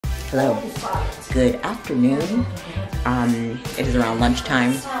Hello, good afternoon. It is around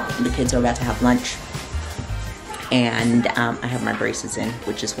lunchtime. The kids are about to have lunch. And I have my braces in,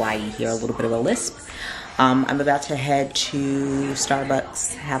 which is why you hear a little bit of a lisp. I'm about to head to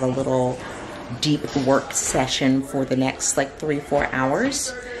Starbucks, have a little deep work session for the next like 3-4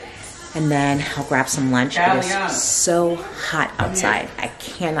 hours. And then I'll grab some lunch. It is so hot outside. I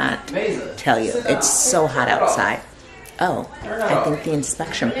cannot tell you. It's so hot outside. Oh, I think the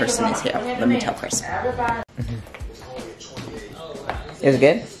inspection person is here. Let me tell Chris. Is it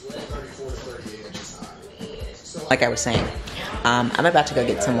good? Like I was saying, I'm about to go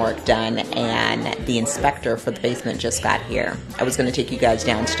get some work done, and the inspector for the basement just got here. I was going to take you guys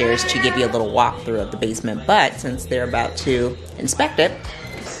downstairs to give you a little walkthrough of the basement, but since they're about to inspect it,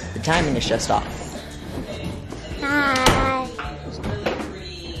 the timing is just off. Hi.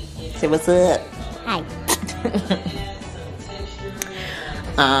 Say what's up. Hi.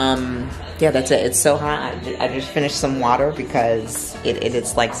 Yeah, that's it. It's so hot. I just finished some water because it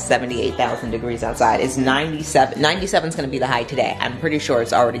is like 78,000 degrees outside. It's 97. 97 is going to be the high today. I'm pretty sure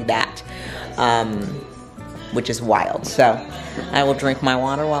it's already that, which is wild. So I will drink my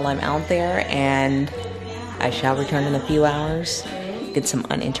water while I'm out there, and I shall return in a few hours, get some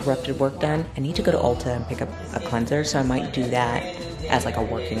uninterrupted work done. I need to go to ULTA and pick up a cleanser, so I might do that as like a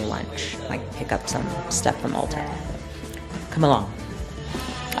working lunch, like pick up some stuff from ULTA. Come along.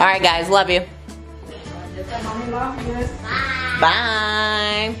 All right, guys, love you.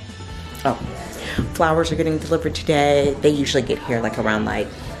 Bye. Oh, flowers are getting delivered today. They usually get here like around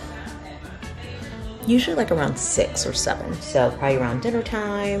usually like around 6 or 7. So probably around dinner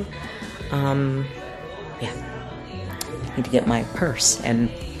time. Yeah. Need to get my purse and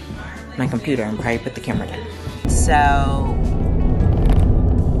my computer and probably put the camera down. So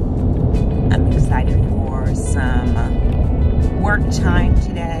I'm excited for some work time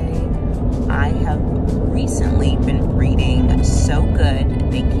today. I have recently been reading So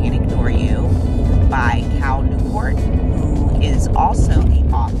Good They Can't Ignore You by Cal Newport, who is also the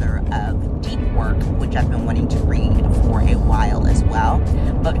author of Deep Work, which I've been wanting to read for a while as well.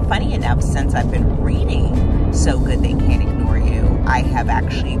 But funny enough, since I've been reading So Good They Can't Ignore You, I have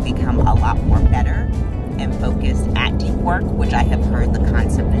actually become a lot more better and focused at deep work, which I have heard the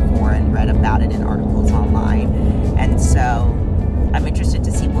concept before and read about it in articles online. And so I'm interested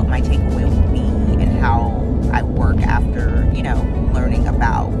to see what my takeaway will be and how I work after, you know, learning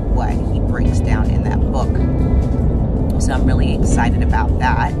about what he breaks down in that book. So I'm really excited about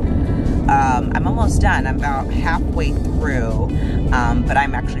that. I'm almost done. I'm about halfway through, but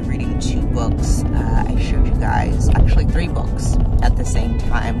I'm actually reading 2 books. I showed you guys, actually 3 books at the same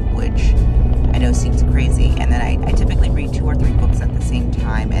time, which I know seems crazy. And then I typically read 2 or 3 books at the same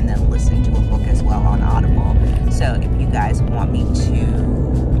time and then listen to a book as well on Audible. So if you guys want me to,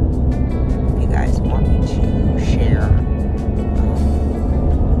 share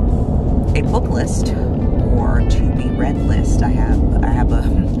a book list or to be read list, I have a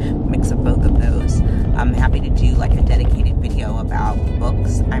mix of both of those. I'm happy to do like a dedicated video about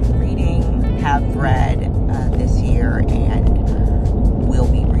books I'm reading, have read this year, and will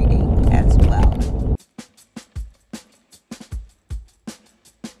be reading as well.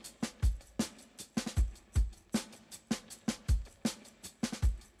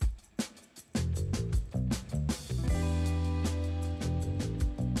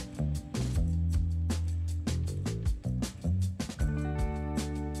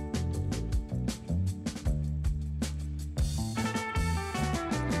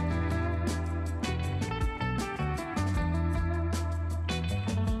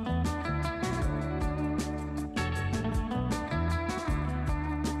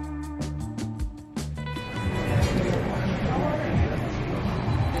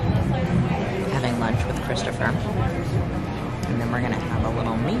 Lunch with Christopher, and then we're gonna have a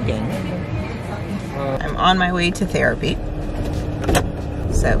little meeting. I'm on my way to therapy,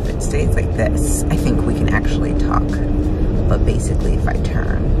 so if it stays like this, I think we can actually talk, but basically if I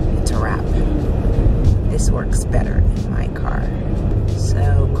turn, it's a wrap. This works better in my car.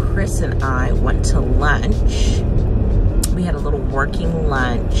 So Chris and I went to lunch. We had a little working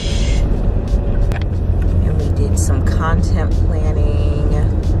lunch, and we did some content planning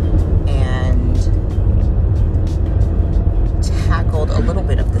and tackled a little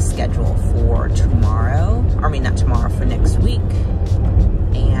bit of the schedule for tomorrow. I mean, not tomorrow, for next week.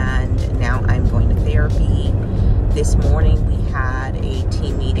 And now I'm going to therapy. This morning we had a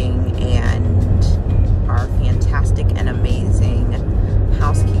team meeting, and our fantastic and amazing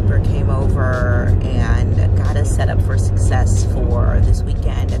housekeeper came over and got us set up for success for this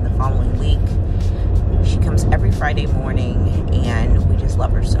weekend and the following week. She comes every Friday morning, and we just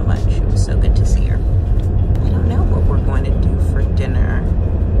love her so much. It was so good to see her. I don't know what we're going to do for dinner.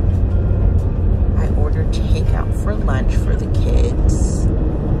 I ordered takeout for lunch for the kids,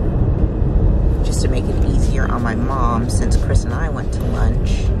 just to make it easier on my mom since Chris and I went to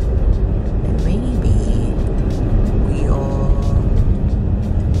lunch. And maybe we'll,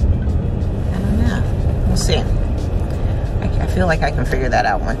 I don't know. We'll see. I feel like I can figure that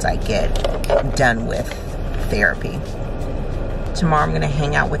out once I get done with therapy. Tomorrow I'm gonna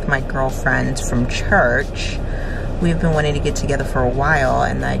hang out with my girlfriends from church. We've been wanting to get together for a while,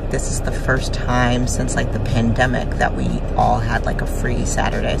 and like this is the first time since like the pandemic that we all had like a free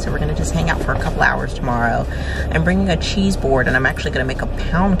Saturday. So we're gonna just hang out for a couple hours tomorrow. I'm bringing a cheese board, and I'm actually gonna make a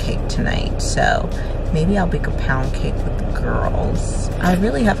pound cake tonight. So maybe I'll bake a pound cake with the girls. I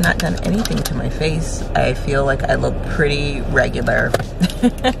really have not done anything to my face. I feel like I look pretty regular.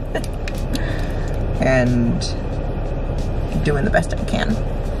 And doing the best I can.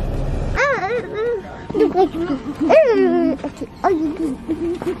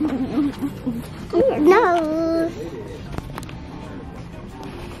 No.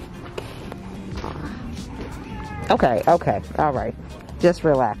 Okay, all right. Just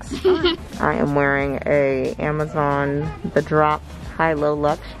relax. I am wearing a Amazon The Drop High-Low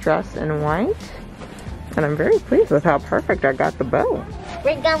Luxe dress in white. And I'm very pleased with how perfect I got the bow.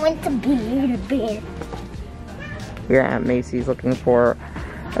 We're going to Build-A-Bear. Here at Macy's looking for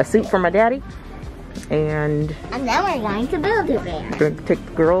a suit for my daddy. And then we're going to Build-A-Bear. going to take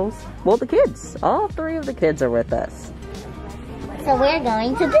the girls, well, the kids. All 3 of the kids are with us. So we're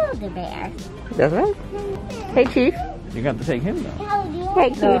going to Build-A-Bear. That's right. Hey, Chief. You got to take him though. Hey,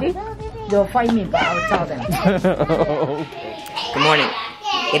 cutie. They'll find me, but I'll tell them. Good morning.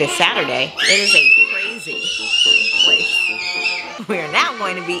 It is Saturday. It is a crazy place. We are now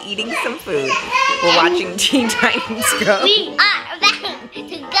going to be eating some food. We're watching Teen Titans Go. We are about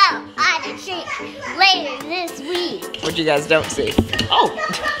to go on a trip later this week. What you guys don't see. Oh.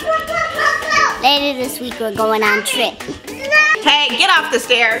 Later this week we're going on a trip. Hey, get off the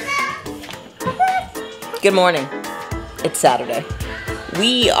stairs. Good morning. It's Saturday.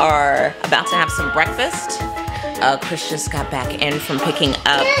 We are about to have some breakfast. Chris just got back in from picking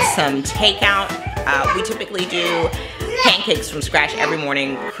up some takeout. We typically do pancakes from scratch every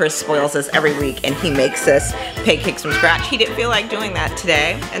morning. Chris spoils us every week and he makes us pancakes from scratch. He didn't feel like doing that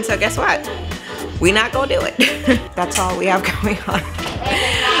today, and so guess what? We're not gonna do it. That's all we have going on.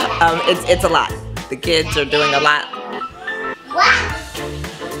 It's a lot. The kids are doing a lot. What?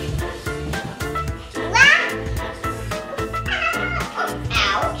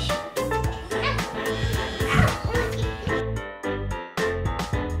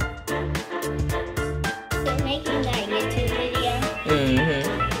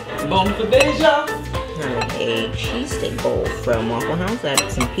 Bon for Deja. A cheesesteak bowl from Waffle House. I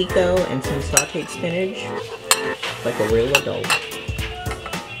added some pico and some sauteed spinach, like a real adult.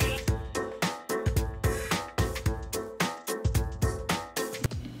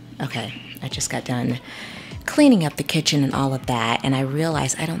 Okay, I just got done cleaning up the kitchen and all of that, and I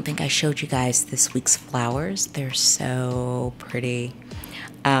realized I don't think I showed you guys this week's flowers. They're so pretty.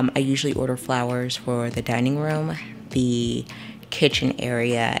 I usually order flowers for the dining room, the kitchen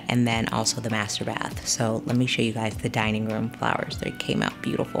area, and then also the master bath. So let me show you guys the dining room flowers. They came out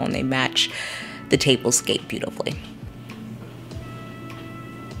beautiful and they match the tablescape beautifully.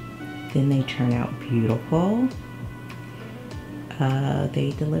 Then they turn out beautiful.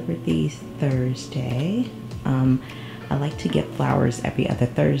 They delivered these Thursday. I like to get flowers every other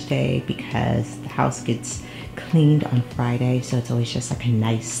Thursday because the house gets cleaned on Friday, so it's always just like a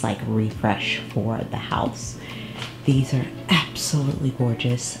nice like refresh for the house. These are absolutely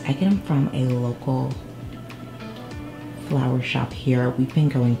gorgeous. I get them from a local flower shop here. We've been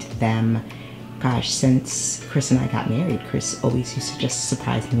going to them, gosh, since Chris and I got married. Chris always used to just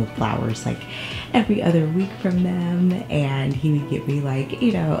surprise me with flowers like every other week from them, and he would get me like,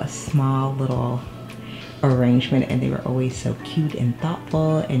 you know, a small little arrangement, and they were always so cute and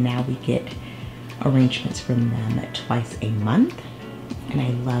thoughtful. And now we get arrangements from them twice a month, and I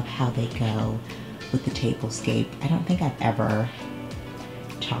love how they go with the tablescape. I don't think I've ever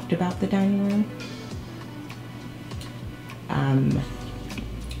talked about the dining room.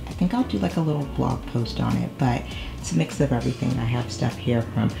 I think I'll do like a little blog post on it, but it's a mix of everything. I have stuff here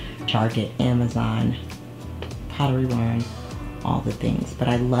from Target, Amazon, Pottery Barn, all the things. But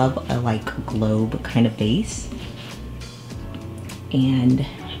I love a like globe kind of vase. And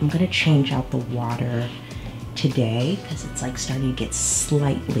I'm gonna change out the water today because it's like starting to get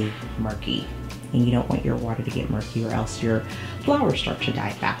slightly murky. And you don't want your water to get murky or else your flowers start to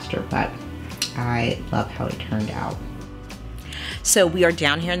die faster, but I love how it turned out. So we are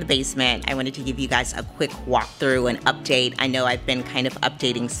down here in the basement. I wanted to give you guys a quick walkthrough and update. I know I've been kind of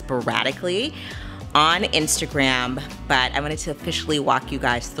updating sporadically on Instagram, but I wanted to officially walk you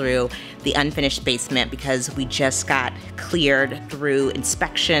guys through the unfinished basement because we just got cleared through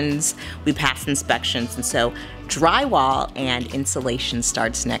inspections. We passed inspections, and so drywall and insulation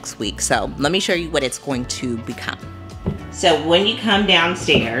starts next week. So let me show you what it's going to become. So when you come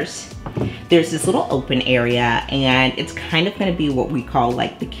downstairs, there's this little open area, and it's kind of going to be what we call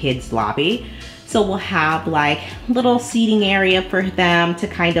like the kids' lobby. So we'll have like little seating area for them to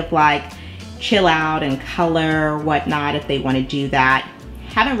kind of like chill out and color or whatnot if they want to do that.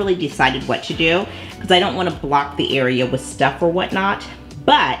 Haven't really decided what to do because I don't want to block the area with stuff or whatnot,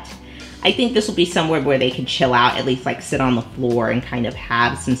 but I think this will be somewhere where they can chill out, at least like sit on the floor and kind of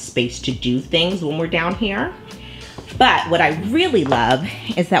have some space to do things when we're down here. But what I really love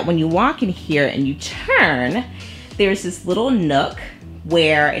is that when you walk in here and you turn, there's this little nook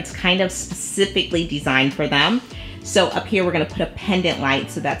where it's kind of specifically designed for them. So up here, we're gonna put a pendant light.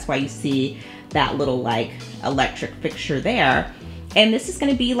 So that's why you see that little like electric fixture there. And this is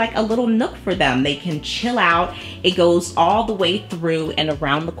gonna be like a little nook for them. They can chill out. It goes all the way through and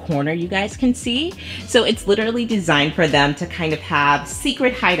around the corner, you guys can see. So it's literally designed for them to kind of have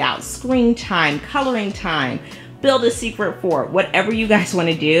secret hideout, screen time, coloring time, build a secret fort, whatever you guys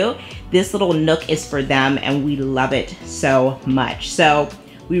wanna do. This little nook is for them, and we love it so much. So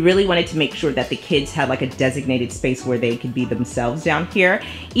we really wanted to make sure that the kids had like a designated space where they could be themselves down here.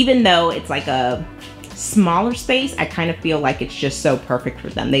 Even though it's like a smaller space, I kind of feel like it's just so perfect for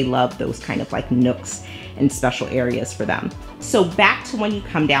them. They love those kind of like nooks and special areas for them. So back to when you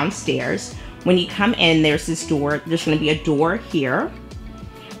come downstairs, when you come in, there's this door. There's gonna be a door here.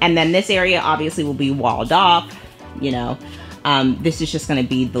 And then this area obviously will be walled off, you know. This is just gonna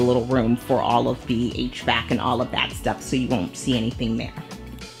be the little room for all of the HVAC and all of that stuff, so you won't see anything there.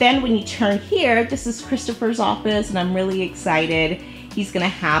 Then when you turn here, this is Christopher's office, and I'm really excited. He's gonna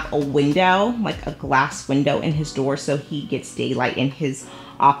have a window, like a glass window in his door, so he gets daylight in his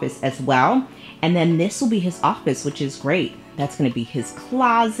office as well. And then this will be his office, which is great. That's gonna be his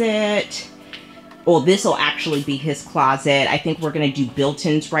closet. Well, this will actually be his closet. I think we're gonna do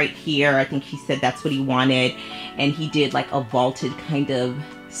built-ins right here. I think he said that's what he wanted. And he did like a vaulted kind of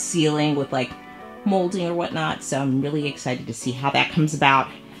ceiling with like molding or whatnot. So I'm really excited to see how that comes about.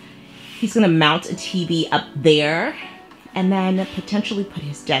 He's gonna mount a TV up there and then potentially put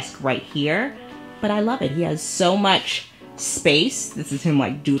his desk right here. But I love it. He has so much space. This is him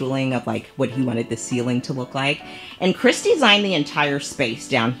like doodling of like what he wanted the ceiling to look like. And Chris designed the entire space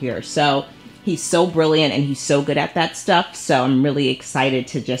down here. So he's so brilliant and he's so good at that stuff. So I'm really excited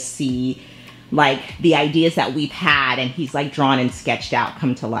to just see like the ideas that we've had and he's like drawn and sketched out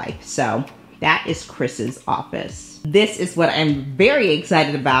come to life. So that is Chris's office. This is what I'm very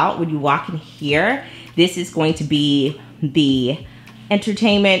excited about. When you walk in here, this is going to be the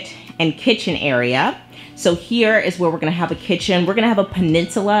entertainment and kitchen area. So here is where we're gonna have a kitchen. We're gonna have a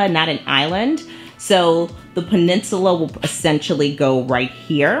peninsula, not an island. So the peninsula will essentially go right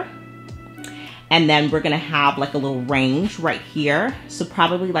here. And then we're gonna have like a little range right here. So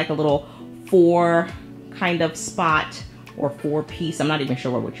probably like a little 4 kind of spot or 4-piece, I'm not even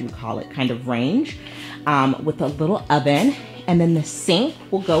sure what you would call it, kind of range with a little oven. And then the sink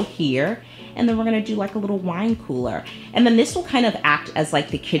will go here. And then we're gonna do like a little wine cooler. And then this will kind of act as like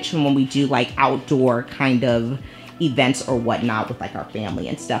the kitchen when we do like outdoor kind of events or whatnot with like our family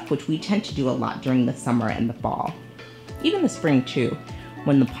and stuff, which we tend to do a lot during the summer and the fall. Even the spring too,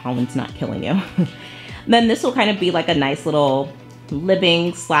 when the pollen's not killing you. Then this will kind of be like a nice little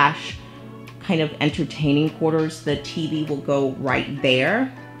living slash kind of entertaining quarters. The TV will go right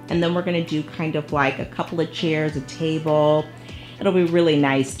there. And then we're gonna do kind of like a couple of chairs, a table. It'll be really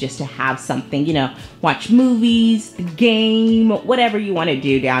nice just to have something, you know, watch movies, the game, whatever you want to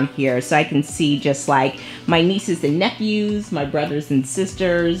do down here. So I can see just like my nieces and nephews, my brothers and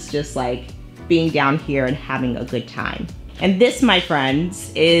sisters, just like being down here and having a good time. And this, my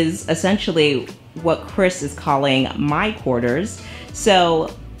friends, is essentially what Chris is calling my quarters.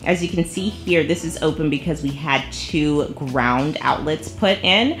 So as you can see here, this is open because we had 2 ground outlets put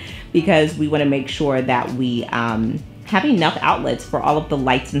in because we want to make sure that we have enough outlets for all of the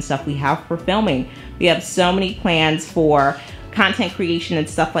lights and stuff we have for filming. We have so many plans for content creation and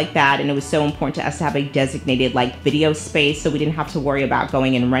stuff like that, and it was so important to us to have a designated like video space so we didn't have to worry about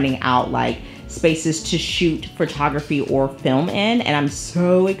going and renting out like spaces to shoot photography or film in, and I'm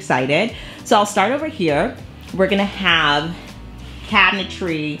so excited. So I'll start over here. We're gonna have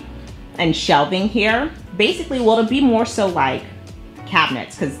cabinetry and shelving here. Basically, well, it'll be more so like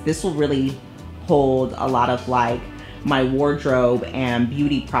cabinets because this will really hold a lot of like my wardrobe and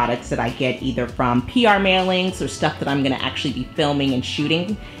beauty products that I get either from PR mailings or stuff that I'm gonna actually be filming and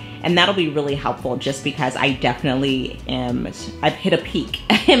shooting. And that'll be really helpful just because I definitely I've hit a peak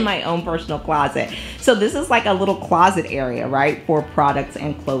in my own personal closet. So this is like a little closet area, right, for products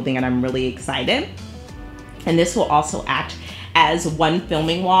and clothing, and I'm really excited. And this will also act as one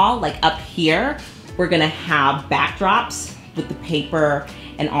filming wall. Like up here, we're gonna have backdrops with the paper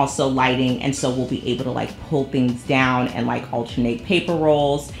and also lighting, and so we'll be able to like pull things down and like alternate paper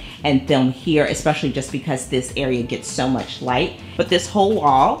rolls and film here, especially just because this area gets so much light. But this whole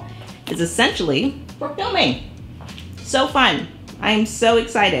wall is essentially for filming. So fun. I am so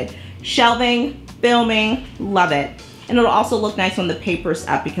excited. Shelving, filming, love it. And it'll also look nice when the paper's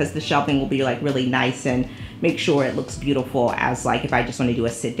up because the shelving will be like really nice and make sure it looks beautiful as like if I just want to do a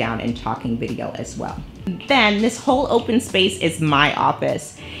sit down and talking video as well. Then this whole open space is my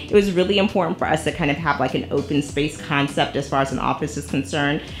office. It was really important for us to kind of have like an open space concept as far as an office is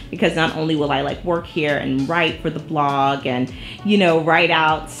concerned, because not only will I like work here and write for the blog and, you know, write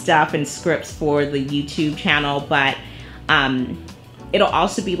out stuff and scripts for the YouTube channel, but it'll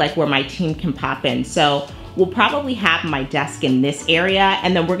also be like where my team can pop in. So we'll probably have my desk in this area,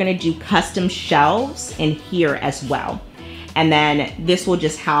 and then we're gonna do custom shelves in here as well. And then this will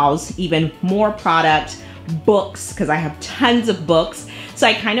just house even more product, books, because I have tons of books. So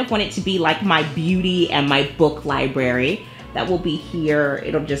I kind of want it to be like my beauty and my book library that will be here.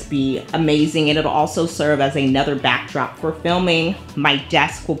 It'll just be amazing, and it'll also serve as another backdrop for filming. My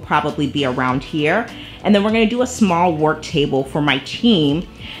desk will probably be around here. And then we're gonna do a small work table for my team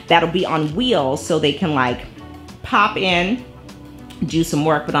that'll be on wheels so they can like pop in, do some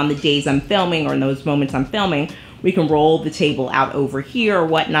work, but on the days I'm filming or in those moments I'm filming, we can roll the table out over here or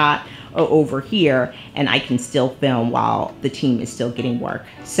whatnot, or over here, and I can still film while the team is still getting work.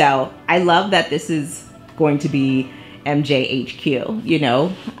 So I love that this is going to be MJHQ, you know,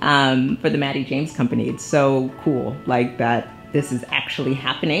 for the Mattie James Company. It's so cool, like that this is actually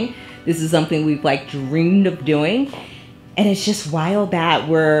happening. This is something we've like dreamed of doing. And it's just wild that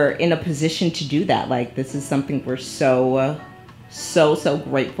we're in a position to do that. Like this is something we're so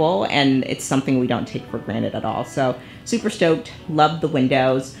grateful, and it's something we don't take for granted at all. So super stoked, love the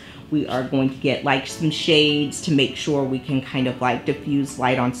windows. We are going to get like some shades to make sure we can kind of like diffuse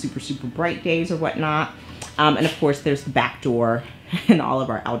light on super bright days or whatnot. And of course there's the back door and all of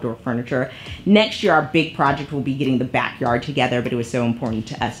our outdoor furniture. Next year, our big project will be getting the backyard together, but it was so important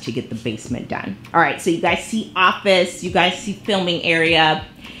to us to get the basement done. All right, so you guys see office, you guys see filming area.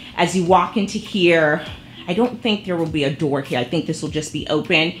 As you walk into here, I don't think there will be a door here. I think this will just be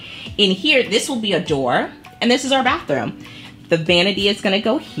open. In here, this will be a door, and this is our bathroom. The vanity is gonna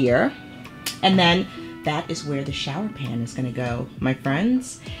go here, and then that is where the shower pan is gonna go, my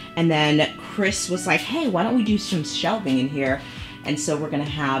friends. And then Chris was like, hey, why don't we do some shelving in here? And so we're gonna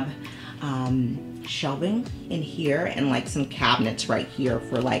have shelving in here and like some cabinets right here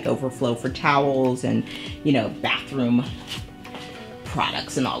for like overflow for towels and, you know, bathroom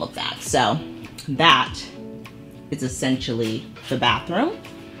products and all of that. So that is essentially the bathroom.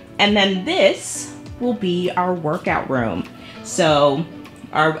 And then this will be our workout room. So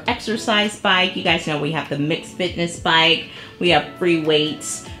our exercise bike, you guys know we have the mixed fitness bike, we have free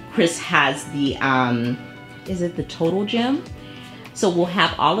weights. Chris has the, is it the Total Gym? So we'll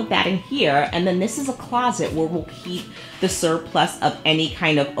have all of that in here. And then this is a closet where we'll keep the surplus of any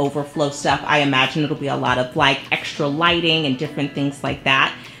kind of overflow stuff. I imagine it'll be a lot of like extra lighting and different things like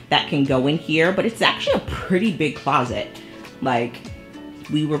that that can go in here. But it's actually a pretty big closet. Like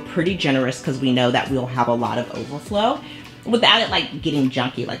we were pretty generous because we know that we'll have a lot of overflow without it like getting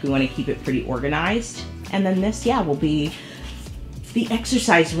junky. Like we want to keep it pretty organized. And then this, yeah, will be the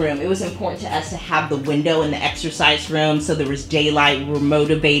exercise room. It was important to us to have the window in the exercise room so there was daylight. We were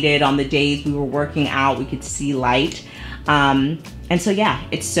motivated on the days we were working out. We could see light. And so yeah,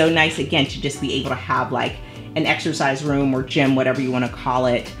 it's so nice again to just be able to have like an exercise room or gym, whatever you want to call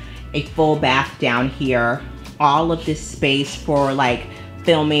it, a full bath down here, all of this space for like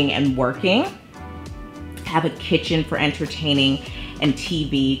filming and working, have a kitchen for entertaining and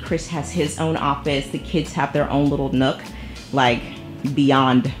TV. Chris has his own office. The kids have their own little nook, like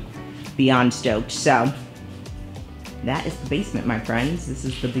beyond stoked. So that is the basement, my friends. This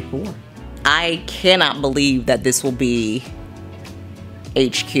is the before. I cannot believe that this will be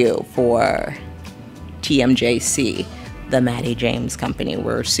HQ for TMJC, the Mattie James Company.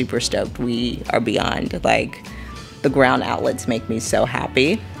 We're super stoked. We are beyond. Like the ground outlets make me so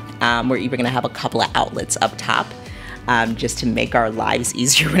happy. We're even gonna have a couple of outlets up top. just to make our lives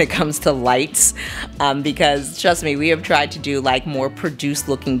easier when it comes to lights, because trust me, we have tried to do like more produced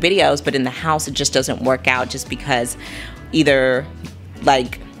looking videos, but in the house it just doesn't work out, just because either,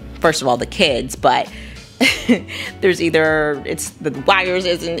 like, first of all, the kids, but there's either it's the wires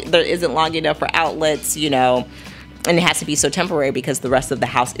isn't long enough for outlets, you know, and it has to be so temporary because the rest of the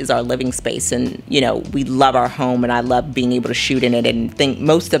house is our living space. And, you know, we love our home and I love being able to shoot in it, and think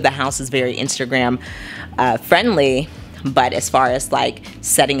most of the house is very Instagram friendly. But as far as like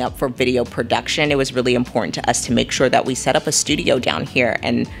setting up for video production, it was really important to us to make sure that we set up a studio down here,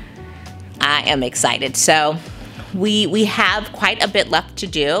 and I am excited. So we have quite a bit left to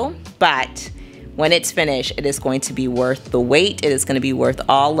do, but when it's finished, it is going to be worth the wait. It is going to be worth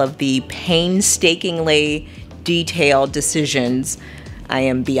all of the painstakingly detailed decisions I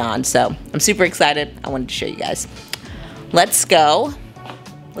am beyond. So I'm super excited. I wanted to show you guys. Let's go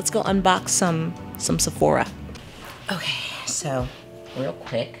unbox some Sephora. Okay, so real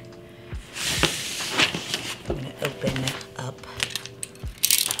quick, I'm gonna open up.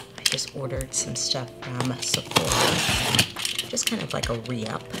 I just ordered some stuff from Sephora. Just kind of like a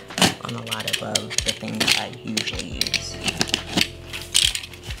re-up on a lot of the things I usually use.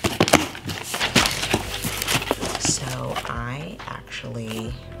 So I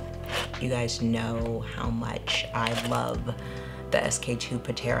actually, you guys know how much I love the SK2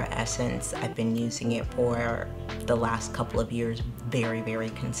 Patera Essence. I've been using it for the last couple of years very, very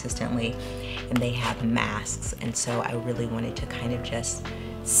consistently, and they have masks, and so I really wanted to kind of just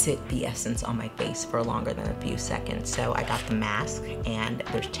sit the essence on my face for longer than a few seconds. So I got the mask, and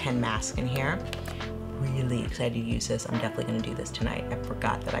there's 10 masks in here. Really excited to use this. I'm definitely gonna do this tonight. I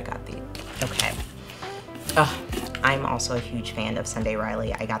forgot that I got these. Okay. I'm also a huge fan of Sunday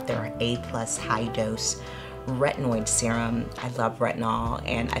Riley. I got their A+ high dose retinoid serum. I love retinol,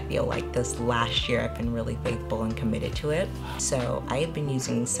 and I feel like this last year I've been really faithful and committed to it. So I have been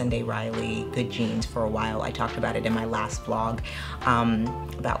using Sunday Riley Good Genes for a while. I talked about it in my last vlog,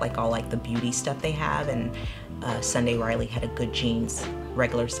 about like all like the beauty stuff they have, and Sunday Riley had a Good Genes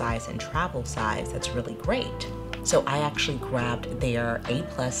regular size and travel size that's really great. So I actually grabbed their A+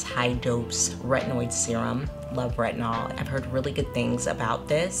 high dose retinoid serum. Love retinol. I've heard really good things about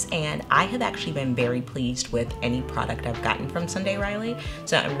this, and I have actually been very pleased with any product I've gotten from Sunday Riley.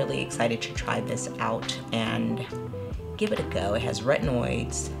 So I'm really excited to try this out and give it a go. It has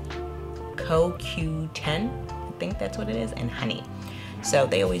retinoids, CoQ10, I think that's what it is, and honey. So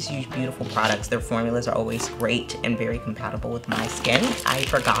they always use beautiful products. Their formulas are always great and very compatible with my skin. I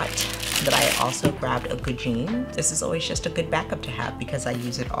forgot that I also grabbed a Good Gene. This is always just a good backup to have because I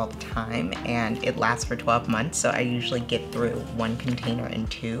use it all the time, and it lasts for 12 months. So I usually get through 1 container in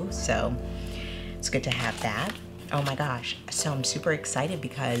 2. So it's good to have that. Oh my gosh, so I'm super excited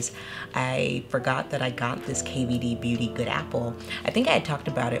because I forgot that I got this KVD Beauty Good Apple. I think I had talked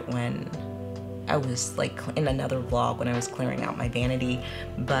about it when I was like in another vlog when I was clearing out my vanity,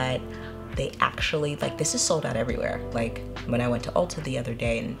 but they actually, like, this is sold out everywhere. Like when I went to Ulta the other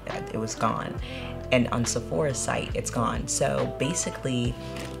day and it was gone, and on Sephora's site it's gone. So basically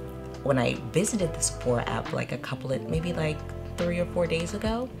when I visited the Sephora app like maybe like 3 or 4 days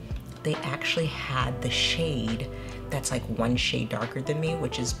ago, they actually had the shade that's like 1 shade darker than me,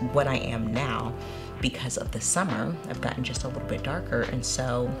 which is what I am now. Because of the summer, I've gotten just a little bit darker, and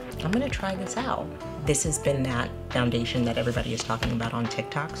so I'm gonna try this out. This has been that foundation that everybody is talking about on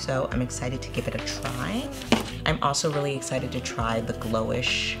TikTok, so I'm excited to give it a try. I'm also really excited to try the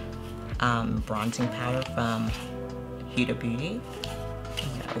Glowish bronzing powder from Huda Beauty.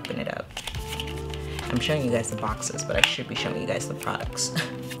 I'm gonna open it up. I'm showing you guys the boxes, but I should be showing you guys the products.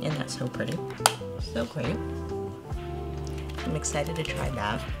 And that's so pretty, so great. I'm excited to try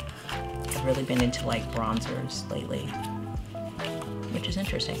that. I've really been into like bronzers lately, which is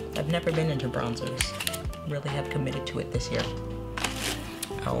interesting. I've never been into bronzers. Really have committed to it this year.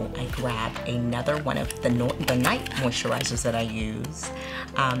 Oh, I grabbed another one of the night moisturizers that I use.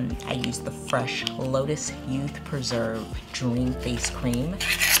 I use the Fresh Lotus Youth Preserve Dream Face Cream,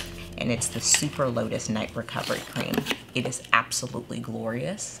 and it's the Super Lotus Night Recovery Cream. It is absolutely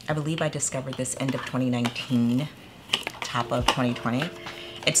glorious. I believe I discovered this end of 2019, top of 2020.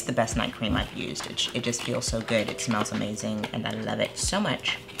 It's the best night cream I've used. It just feels so good. It smells amazing, and I love it so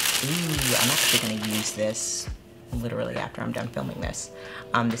much. Ooh, I'm actually gonna use this literally after I'm done filming this.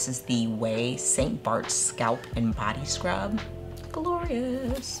 This is the Way St. Bart's Scalp and Body Scrub.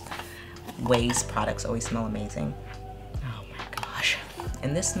 Glorious. Way's products always smell amazing. Oh my gosh.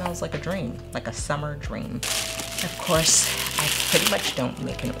 And this smells like a dream, like a summer dream. Of course, I pretty much don't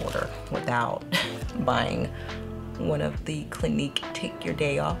make an order without buying one of the Clinique Take Your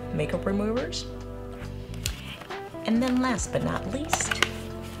Day Off makeup removers. And then last but not least,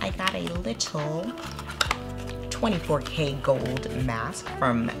 I got a little 24K gold mask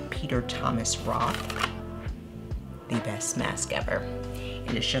from Peter Thomas Roth. The best mask ever.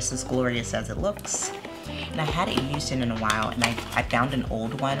 And it's just as glorious as it looks. And I hadn't used it in a while, and I found an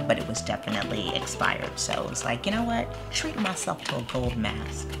old one, but it was definitely expired. So I was like, you know what? Treat myself to a gold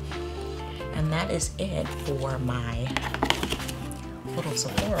mask. And that is it for my little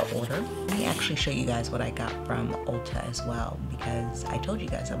Sephora order. Let me actually show you guys what I got from ULTA as well, because I told you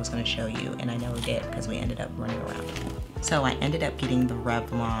guys I was going to show you, and I know it did because we ended up running around. So I ended up getting the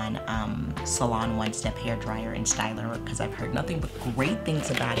Revlon Salon One-Step Hair Dryer and Styler because I've heard nothing but great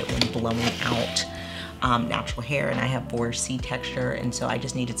things about it when blowing out natural hair, and I have 4C texture, and so I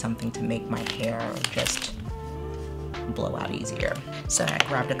just needed something to make my hair just blow out easier. So I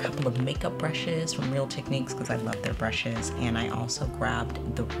grabbed a couple of makeup brushes from Real Techniques because I love their brushes, and I also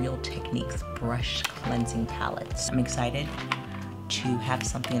grabbed the Real Techniques brush cleansing palettes. I'm excited to have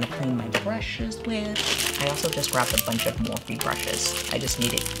something to clean my brushes with. I also just grabbed a bunch of Morphe brushes. I just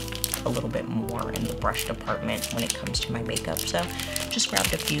needed a little bit more in the brush department when it comes to my makeup, so just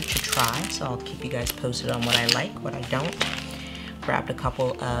grabbed a few to try, so I'll keep you guys posted on what I like, what I don't. Grabbed a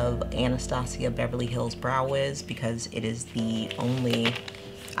couple of Anastasia Beverly Hills Brow Wiz because it is the only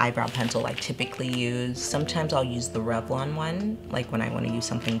eyebrow pencil I typically use. Sometimes I'll use the Revlon one, like when I want to use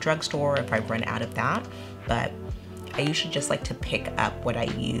something drugstore if I run out of that, but I usually just like to pick up what I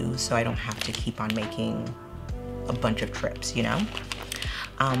use so I don't have to keep on making a bunch of trips, you know?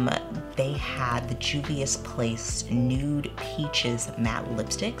 They had the Juvia's Place Nude Peaches Matte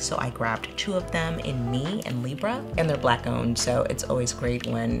Lipstick, so I grabbed 2 of them in Me and Libra, and they're Black owned, so it's always great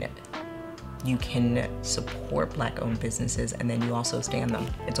when you can support Black owned businesses and then you also stay on them.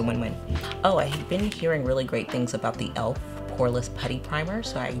 It's a win-win. Oh, I had been hearing really great things about the e.l.f. Poreless Putty Primer,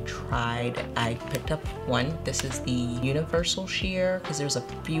 so I picked up one. This is the Universal Sheer, because there's a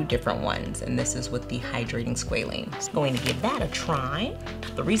few different ones, and this is with the Hydrating Squalene. So I'm going to give that a try.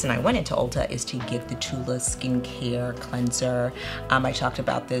 The reason I went into ULTA is to give the Tula Skincare Cleanser. I talked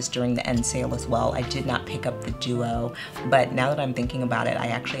about this during the end sale as well. I did not pick up the Duo, but now that I'm thinking about it, I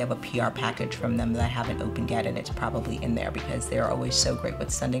actually have a PR package from them that I haven't opened yet, and it's probably in there because they're always so great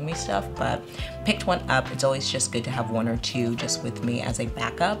with sending me stuff, but picked one up. It's always just good to have 1 or 2 just with me as a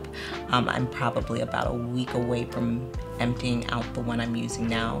backup. I'm probably about a week away from emptying out the one I'm using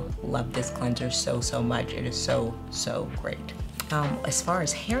now. Love this cleanser so much. It is so great. As far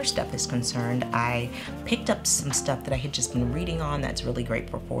as hair stuff is concerned, I picked up some stuff that I had just been reading on that's really great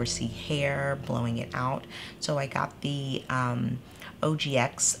for 4C hair, blowing it out. So I got the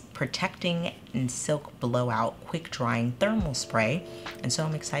OGX Protecting and Silk Blowout Quick Drying Thermal Spray, and so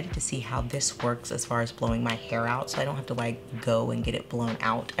I'm excited to see how this works as far as blowing my hair out, so I don't have to like go and get it blown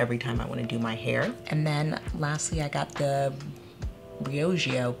out every time I want to do my hair. And then lastly, I got the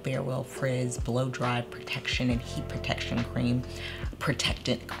Briogeo Farewell Frizz Blow Dry Protection and Heat Protection Cream.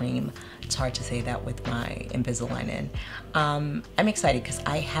 Protectant cream. It's hard to say that with my Invisalign in. I'm excited because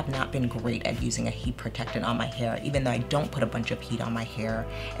I have not been great at using a heat protectant on my hair, even though I don't put a bunch of heat on my hair.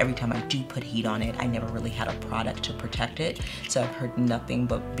 Every time I do put heat on it, I never really had a product to protect it. So I've heard nothing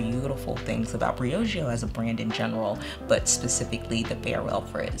but beautiful things about Briogeo as a brand in general, but specifically the Farewell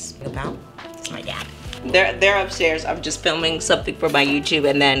Frizz. It's my dad. They're upstairs. I'm just filming something for my YouTube,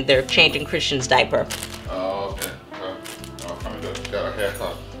 and then they're changing Christian's diaper. Oh, okay. Got a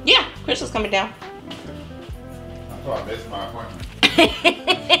haircut. Yeah, Chris is coming down. I thought I missed my appointment.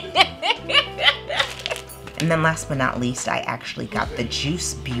 And then last but not least, I actually got the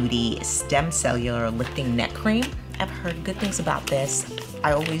Juice Beauty Stem Cellular Lifting Neck Cream. I've heard good things about this.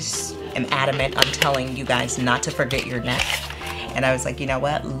 I always am adamant on telling you guys not to forget your neck. And I was like, you know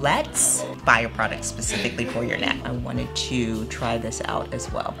what? Let's buy a product specifically for your neck. I wanted to try this out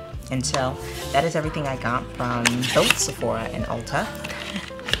as well. And so that is everything I got from both Sephora and ULTA.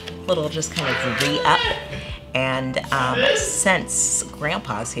 Little just kind of re-up. And since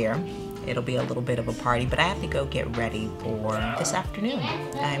Grandpa's here, it'll be a little bit of a party, but I have to go get ready for this afternoon.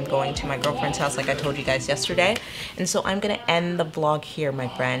 I'm going to my girlfriend's house like I told you guys yesterday. And so I'm gonna end the vlog here, my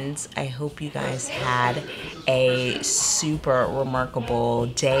friends. I hope you guys had a super remarkable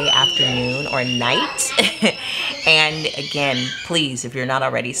day, afternoon, or night. And again, please, if you're not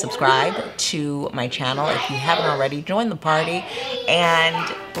already, subscribe to my channel. If you haven't already, join the party.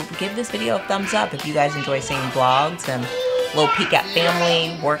 And give this video a thumbs up if you guys enjoy seeing vlogs and little peek at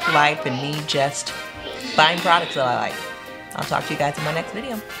family, work life, and me just buying products that I like. I'll talk to you guys in my next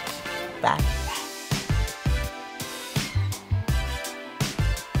video. Bye.